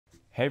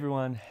Hey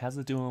everyone, how's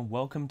it doing?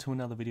 Welcome to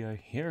another video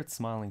here at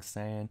Smiling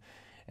Stan,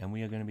 and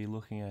we are going to be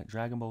looking at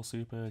Dragon Ball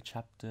Super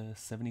Chapter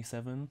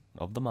 77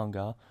 of the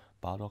manga,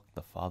 Bardock,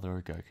 the Father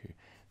of Goku.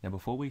 Now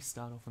before we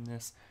start off on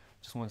this,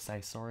 just want to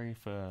say sorry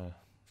for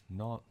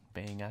not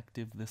being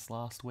active this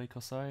last week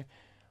or so.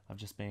 I've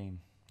just been,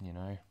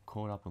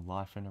 caught up with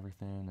life and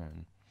everything,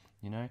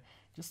 and,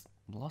 just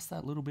lost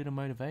that little bit of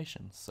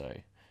motivation. So,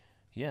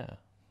 yeah.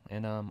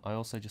 And I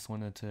also just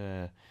wanted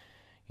to,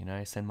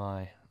 send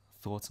my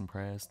thoughts and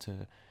prayers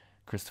to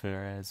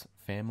Christopher's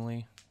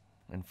family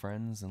and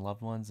friends and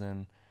loved ones.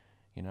 And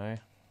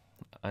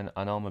I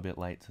know I'm a bit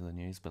late to the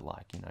news, but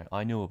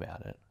I knew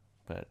about it,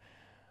 but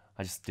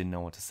I just didn't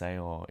know what to say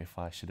or if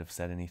I should have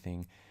said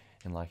anything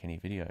in any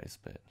videos.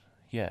 But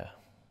yeah,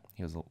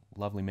 he was a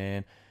lovely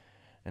man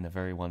and a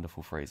very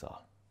wonderful Frieza.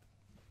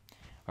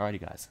 Alrighty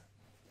guys,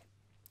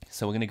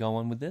 so we're going to go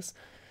on with this.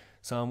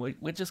 So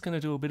we're just going to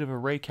do a bit of a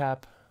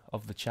recap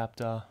of the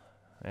chapter,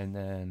 and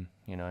then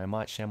I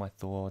might share my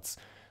thoughts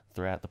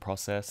throughout the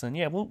process, and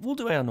yeah, we'll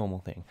do our normal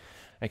thing.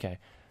 Okay,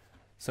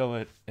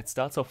 so it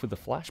starts off with a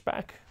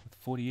flashback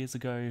 40 years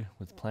ago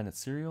with Planet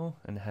Cereal,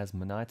 and it has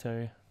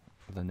Minato,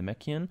 the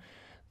Namekian,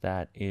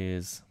 that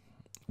is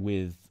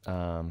with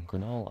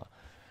Granola.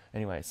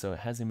 Anyway, so it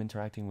has him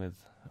interacting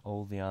with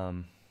all the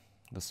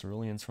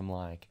Ceruleans from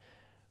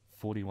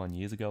 41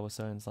 years ago or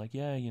so, and it's like,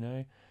 yeah,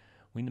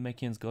 we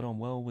Namekians got on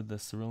well with the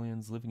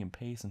Ceruleans, living in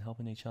peace and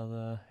helping each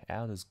other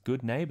out as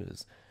good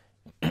neighbors.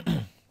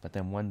 But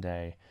then one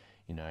day,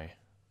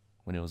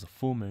 when it was a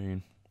full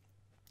moon,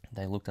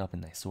 they looked up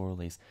and they saw all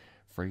these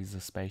Frieza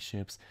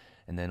spaceships,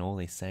 and then all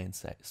these Saiyan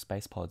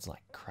space pods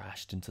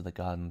crashed into the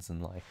gardens,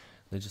 and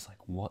they're just like,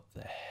 what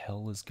the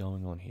hell is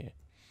going on here?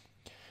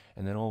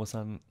 And then all of a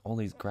sudden, all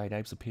these great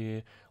apes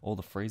appear, all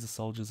the Frieza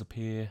soldiers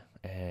appear,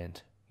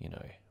 and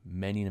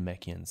many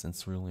Namekians and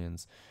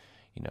Ceruleans,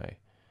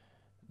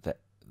 that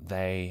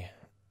the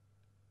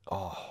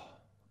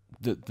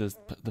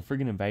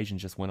friggin' invasion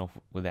just went off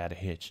without a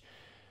hitch.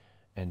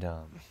 And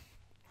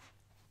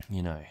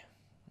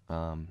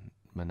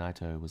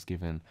Minato was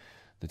given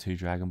the 2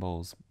 Dragon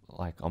Balls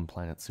on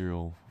Planet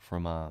Cereal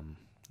from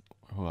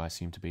who I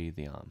assume to be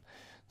the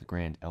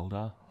Grand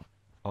Elder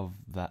of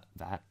that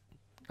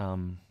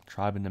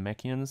tribe of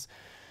Namekians.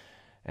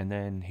 And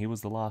then he was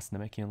the last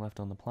Namekian left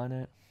on the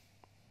planet.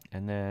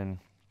 And then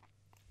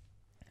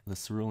the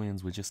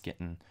Ceruleans were just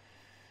getting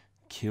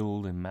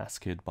killed and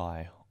massacred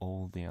by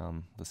all the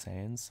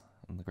Saiyans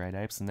and the Great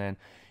Apes. And then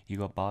you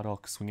got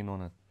Bardock swinging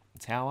on a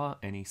tower,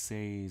 and he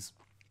sees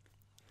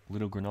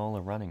little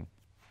Granola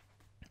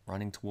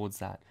running towards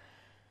that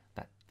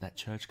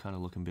church kind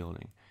of looking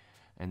building.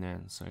 And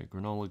then so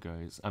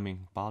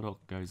Bardock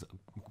goes,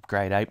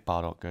 Great Ape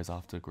Bardock goes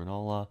after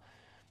Granola,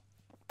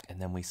 and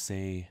then we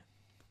see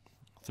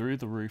through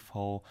the roof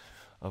hole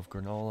of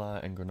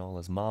Granola and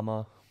Granola's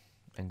mama,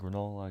 and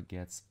Granola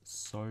gets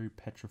so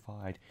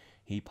petrified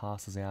he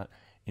passes out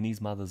in his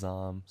mother's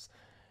arms.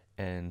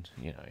 And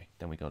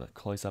then we got a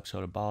close-up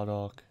shot of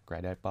Bardock,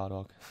 Great Ape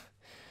Bardock,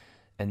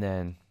 and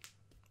then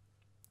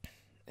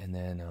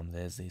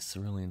there's these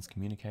Ceruleans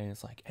communicating.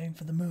 It's like, aim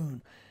for the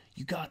moon,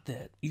 you got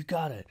that, you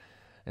got it.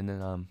 And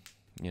then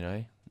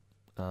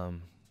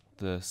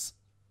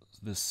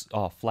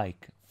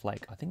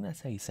Flake, I think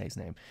that's how you say his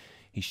name.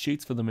 He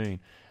shoots for the moon.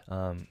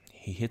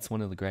 He hits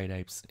one of the Great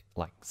Apes,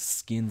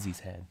 skins his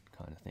head,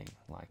 kind of thing.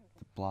 The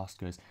blast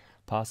goes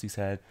past his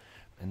head,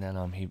 and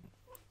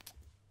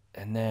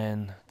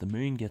then the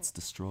moon gets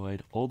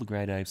destroyed. All the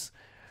Great Apes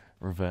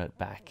revert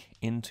back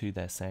into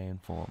their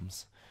Saiyan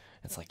forms.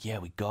 It's like, yeah,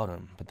 we got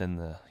him. But then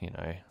the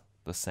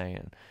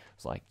Saiyan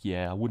is like,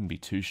 yeah, I wouldn't be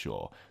too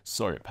sure.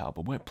 Sorry, pal,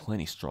 but we're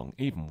plenty strong,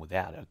 even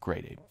without our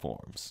Great Ape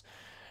forms.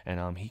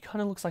 And he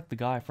kind of looks like the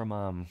guy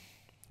from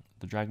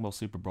the Dragon Ball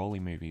Super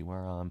Broly movie,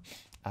 where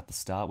at the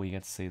start we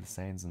get to see the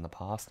Saiyans in the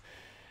past.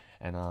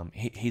 And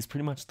he's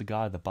pretty much the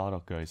guy that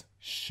Bardock goes,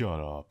 shut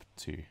up,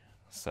 to.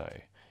 So,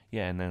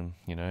 yeah, and then,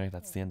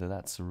 that's the end of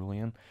that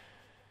Cerulean.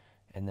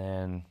 And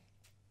then,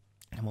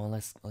 come on,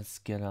 let's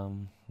get,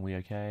 we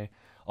okay?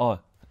 Oh,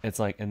 it's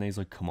like, and he's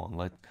like, come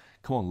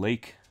on,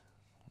 Leak.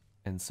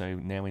 And so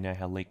now we know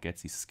how Leak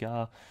gets his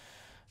scar.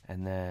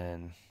 And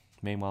then,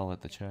 meanwhile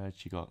at the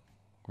church, you got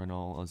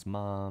Granola's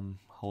mom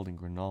holding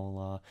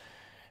Granola.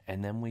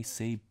 And then we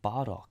see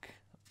Bardock.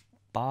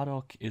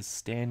 Bardock is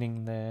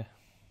standing there,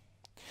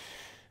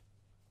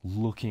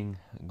 looking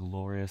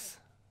glorious,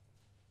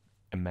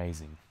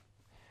 amazing.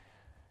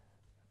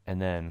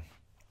 And then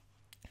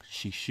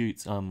she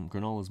shoots,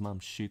 Granola's mum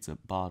shoots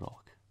at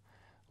Bardock,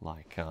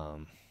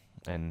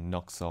 and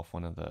knocks off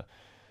one of the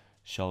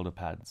shoulder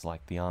pads,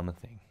 the armor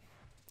thing.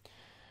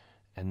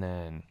 And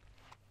then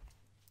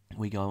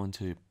we go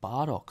into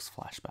Bardock's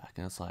flashback,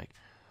 and it's like,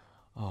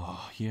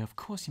 oh, yeah, of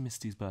course you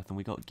missed his birth. And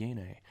we got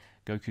Gine,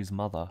 Goku's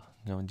mother,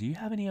 going, do you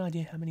have any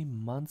idea how many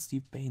months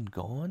you've been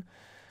gone?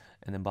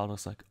 And then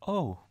Bardock's like,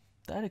 oh,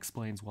 that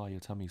explains why your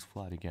tummy's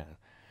flat again.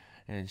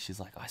 And she's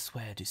like, I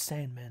swear, do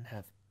Saiyan men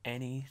have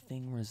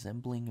anything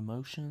resembling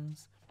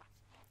emotions?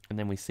 And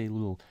then we see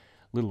little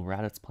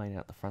Raditz playing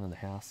out the front of the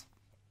house.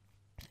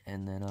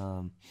 And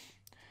then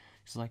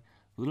she's like,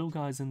 little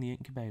guy's in the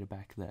incubator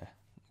back there.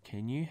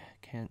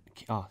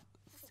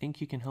 Think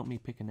you can help me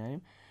pick a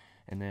name?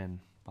 And then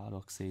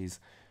Bardock sees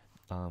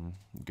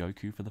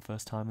Goku for the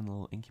first time in the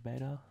little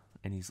incubator,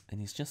 and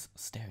he's just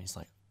staring. He's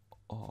like,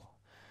 oh.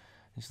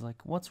 And she's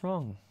like, what's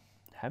wrong?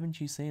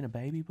 Haven't you seen a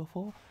baby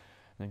before?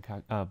 And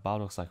then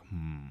Bardock's like,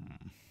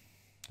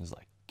 He's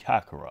like,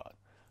 Kakarot.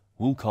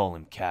 We'll call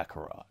him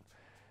Kakarot.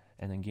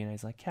 And then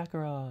Guinea's like,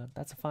 Kakarot,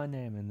 that's a fine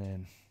name. And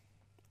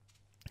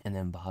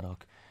then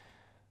Bardock,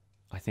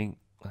 and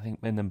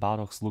then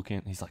Bardock's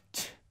looking, he's like,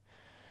 Tch.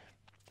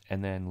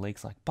 And then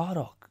Leek's like,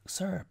 Bardock,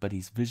 sir. But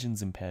his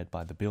vision's impaired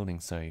by the building,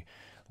 so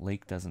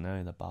Leek doesn't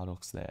know that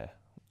Bardock's there,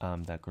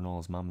 that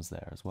Granola's mum's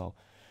there as well.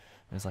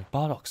 And it's like,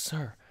 Bardock,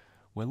 sir,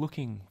 we're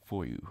looking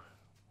for you.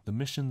 The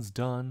mission's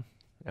done,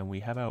 and we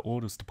have our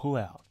orders to pull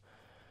out.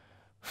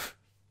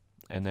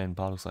 And then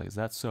Bardock's like, is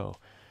that so?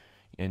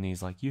 And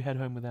he's like, you head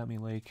home without me,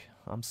 Leek.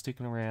 I'm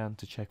sticking around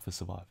to check for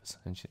survivors.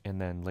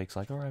 And then Leek's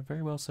like, alright,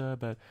 very well, sir,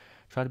 but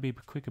try to be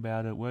quick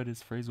about it. Word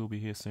is Frieza will be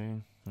here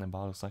soon. And then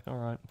Bardock's like,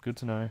 alright, good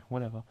to know,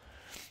 whatever.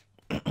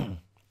 And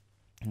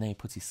then he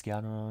puts his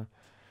scouter on.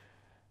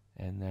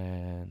 And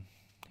then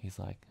he's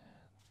like,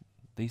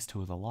 these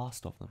two are the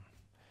last of them.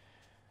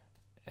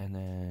 And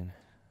then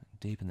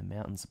deep in the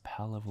mountains, a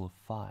power level of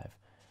 5.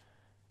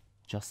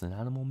 Just an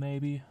animal,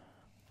 maybe?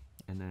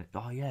 And then,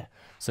 oh yeah.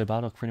 So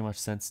Bardock pretty much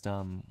sensed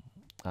the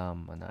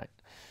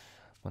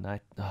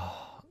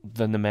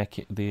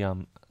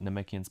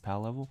Namekian's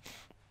power level,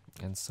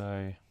 and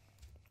so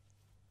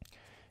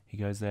he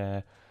goes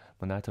there.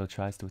 Monato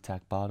tries to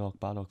attack Bardock.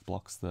 Bardock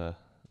blocks the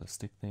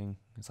stick thing.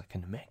 He's like, a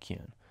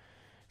Namekian.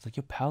 He's like,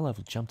 your power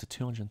level jumped to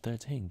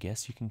 213.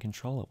 Guess you can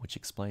control it, which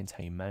explains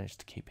how you managed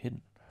to keep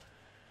hidden.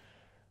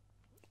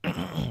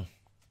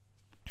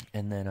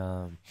 And then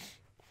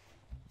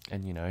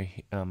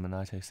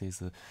Monato sees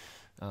the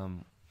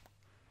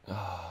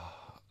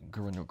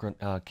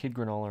Kid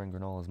Granola and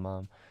Granola's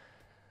mom,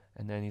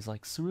 and then he's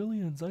like,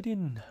 Ceruleans, I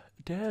didn't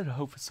dare to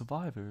hope for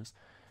survivors.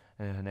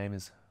 And her name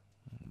is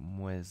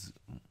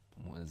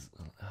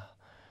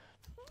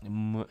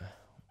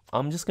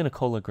I'm just gonna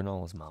call her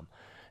Granola's mom.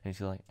 And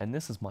she's like, and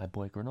this is my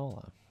boy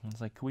Granola. And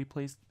it's like, can we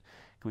please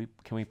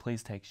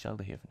take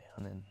shelter here for now?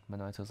 And then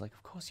Monato's like,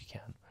 of course you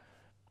can.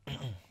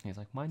 He's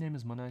like, my name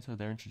is Monato.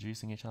 They're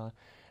introducing each other.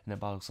 And then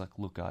Bardock's like,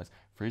 look guys,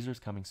 Frieza is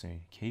coming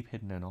soon. Keep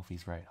hidden and off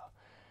his radar.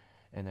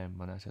 And then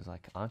Monato's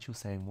like, aren't you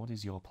saying, what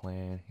is your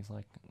plan? He's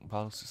like,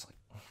 Bardock's just like,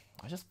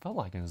 I just felt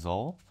like a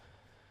Zol.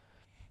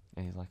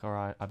 And he's like,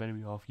 alright, I better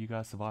be off. You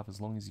guys survive as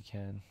long as you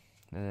can.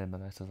 And then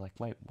Monato's like,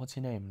 wait, what's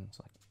your name? And it's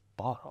like,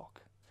 Bardock.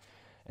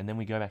 And then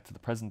we go back to the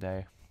present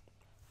day.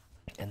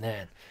 And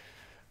then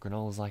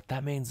Granola's like,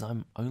 that means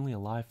I'm only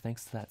alive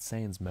thanks to that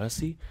Saiyan's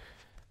mercy.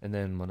 And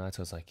then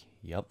Monato's like,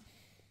 yep.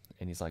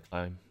 And he's like,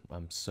 I'm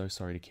so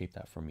sorry to keep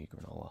that from you,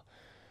 Granola.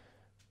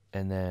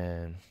 And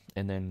then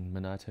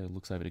Monato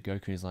looks over to Goku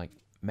and he's like,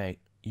 mate,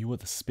 you were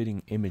the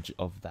spitting image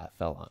of that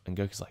fella. And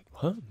Goku's like,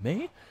 huh, me?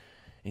 And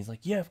he's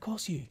like, yeah, of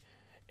course you.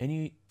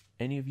 Any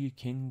of you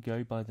can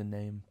go by the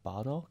name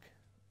Bardock?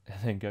 And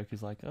then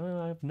Goku's like,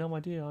 oh, I have no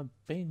idea. I've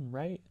been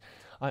raised.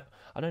 I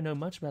don't know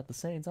much about the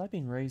Saiyans. I've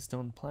been raised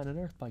on planet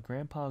Earth by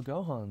Grandpa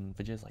Gohan.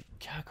 Vegeta's like,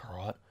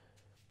 Kakarot,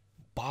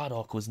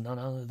 Bardock was none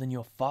other than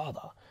your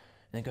father.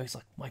 And then Goku's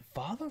like, my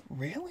father?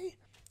 Really?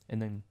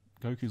 And then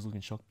Goku's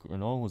looking shocked.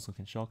 Granola's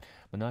looking shocked.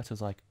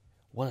 Monato's like,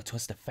 what a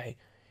twist of fate.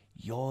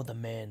 You're the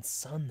man's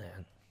son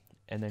then.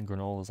 And then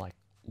Granola's like,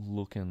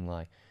 looking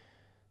like,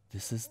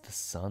 this is the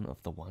son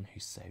of the one who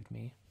saved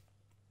me.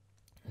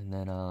 And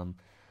then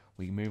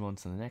we move on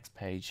to the next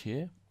page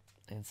here.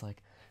 And it's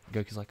like,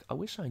 Goku's like, I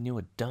wish I knew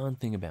a darn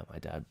thing about my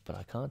dad, but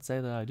I can't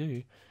say that I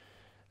do.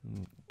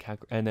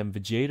 And then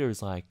Vegeta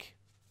is like,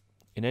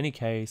 in any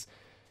case,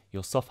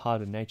 your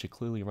soft-hearted nature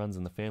clearly runs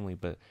in the family,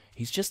 but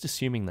he's just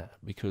assuming that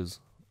because,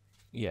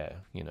 yeah,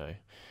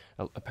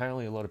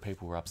 apparently a lot of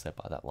people were upset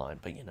by that line,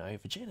 but,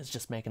 Vegeta's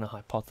just making a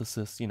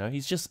hypothesis,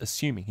 he's just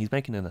assuming, he's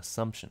making an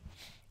assumption.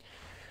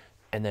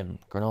 And then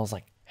Granola's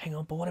like, hang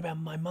on, but what about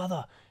my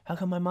mother? How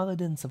come my mother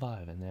didn't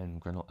survive? And then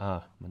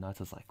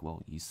Monato's like,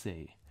 well, you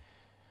see.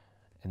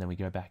 And then we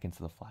go back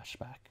into the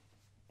flashback.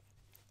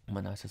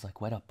 Monato's like,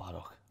 wait up,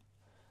 Bardock.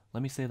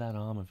 Let me see that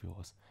arm of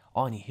yours.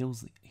 Oh, and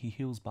he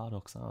heals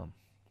Bardock's arm.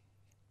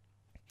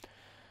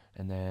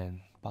 And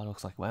then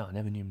Bardock's like, wow, I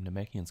never knew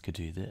Namekians could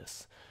do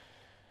this.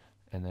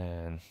 And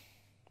then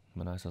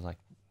Monato's like,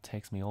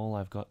 takes me all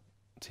I've got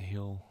to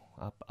heal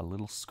up a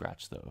little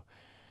scratch though.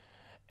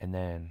 And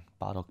then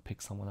Bardock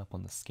picks someone up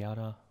on the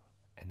scouter,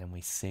 and then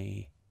we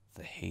see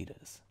the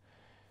heaters.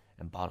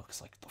 And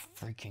Bardock's like, the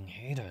freaking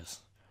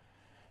heaters.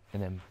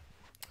 And then,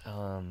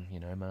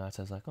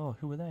 Monato's like, oh,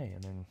 who are they?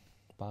 And then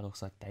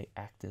Bardock's like, they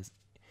act as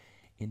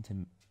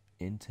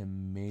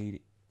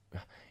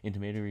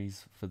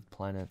intermediaries for the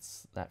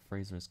planets that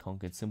Frieza has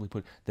conquered. Simply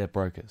put, they're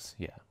brokers.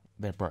 Yeah,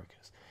 they're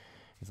brokers.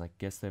 He's like,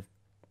 guess they've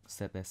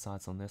set their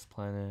sights on this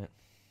planet.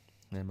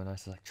 And then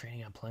Monato's like,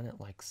 treating our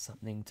planet like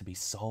something to be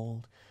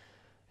sold.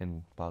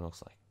 And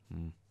Bardock's like, ...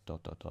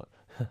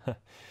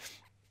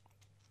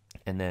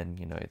 And then,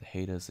 you know, the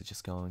haters are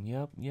just going,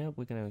 yep,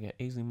 we're going to get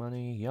easy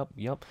money. Yep.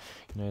 You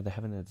know, they're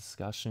having a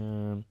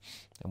discussion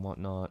and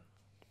whatnot.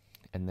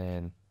 And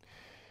then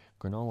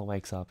Granola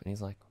wakes up and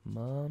he's like,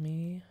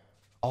 Mommy.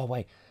 Oh,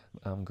 wait.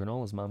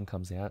 Granola's mum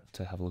comes out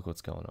to have a look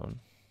what's going on.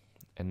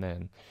 And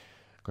then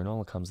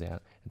Granola comes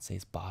out and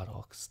sees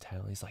Bardock's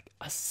tail. He's like,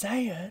 I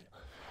say it.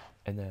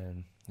 And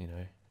then, you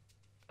know,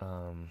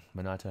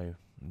 Minato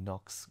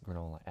knocks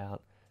Granola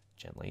out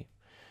gently.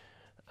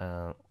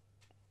 And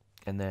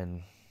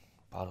then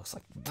Bardock's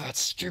like, that's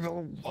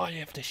stupid. Why do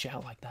you have to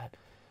shout like that?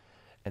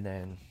 And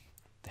then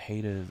the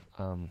haters'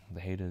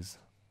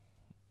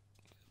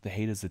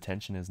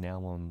 attention is now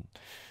on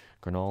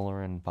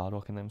Granola and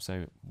Bardock and them.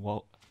 So,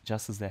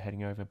 just as they're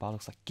heading over,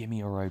 Bardock's like, give me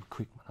your robe,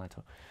 quick,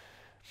 Minato.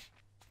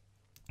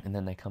 And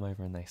then they come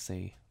over and they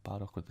see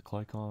Bardock with the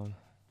cloak on,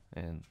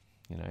 and,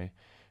 you know,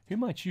 who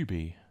might you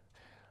be?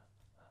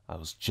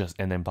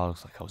 And then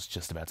Bardock's like, I was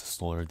just about to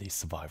slaughter these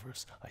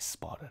survivors I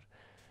spotted.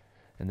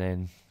 And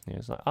then he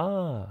was like,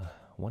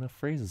 one of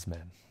Frieza's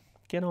men.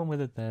 Get on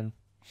with it then.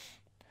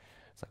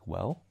 It's like,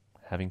 well,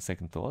 having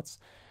second thoughts.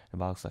 And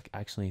Bardock's like,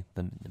 actually,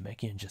 the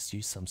Namekian just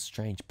used some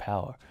strange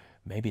power.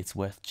 Maybe it's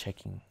worth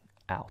checking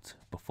out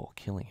before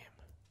killing him.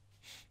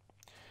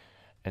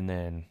 And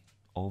then,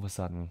 all of a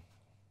sudden,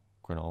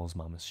 Granola's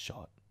mum is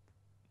shot.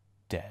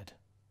 Dead.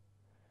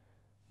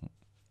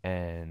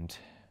 And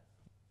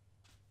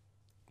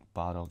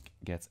Bardock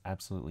gets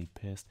absolutely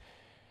pissed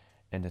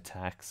and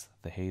attacks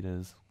the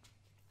haters.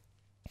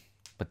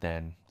 But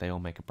then they all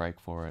make a break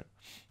for it.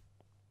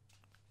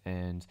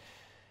 And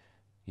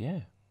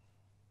yeah,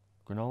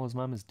 Granola's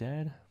mum is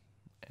dead.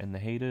 And the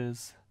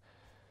haters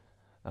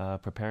are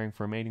preparing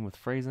for a meeting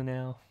with Frieza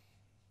now.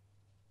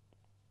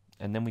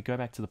 And then we go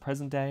back to the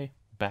present day,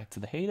 back to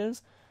the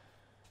haters.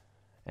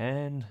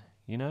 And,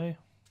 you know,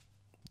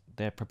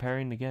 they're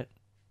preparing to get...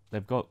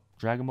 They've got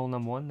Dragon Ball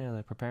number 1, now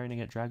they're preparing to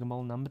get Dragon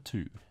Ball number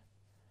 2.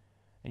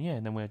 And yeah,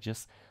 and then we're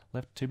just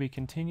left to be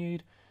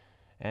continued.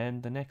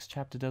 And the next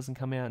chapter doesn't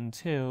come out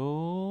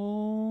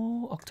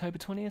until October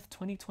 20th,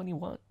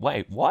 2021.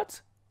 Wait,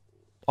 what?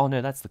 Oh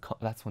no, that's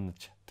when the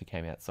chapter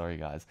came out. Sorry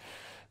guys.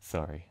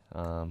 Sorry.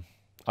 I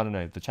don't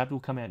know. The chapter will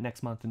come out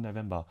next month in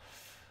November.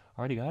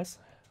 Alrighty guys.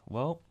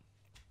 Well,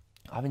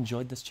 I've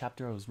enjoyed this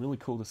chapter. It was really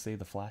cool to see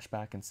the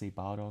flashback and see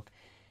Bardock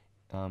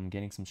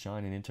getting some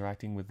shine and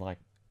interacting with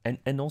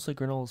and also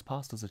Granola's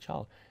past as a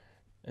child.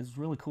 It's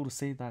really cool to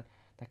see that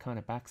kind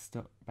of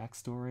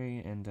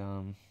backstory,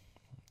 and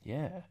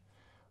yeah,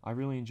 I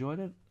really enjoyed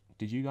it.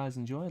 Did you guys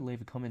enjoy it?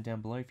 Leave a comment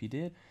down below if you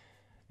did.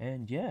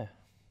 And yeah,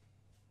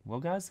 well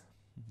guys,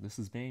 this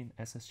has been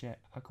SSJ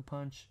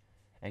Aquapunch,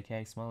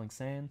 aka Smiling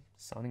Saiyan,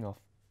 signing off.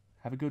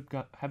 Have a good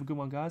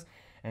one, guys.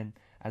 And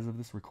as of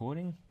this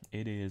recording,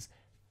 it is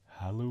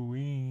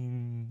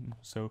Halloween.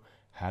 So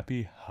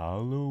happy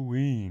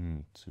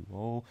Halloween to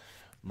all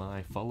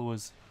my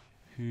followers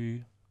who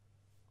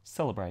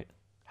celebrate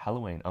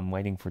Halloween. I'm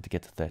waiting for it to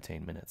get to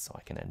 13 minutes so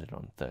I can end it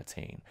on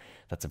 13.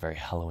 That's a very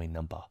Halloween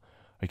number.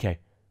 Okay,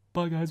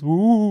 bye guys.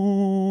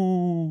 Woo!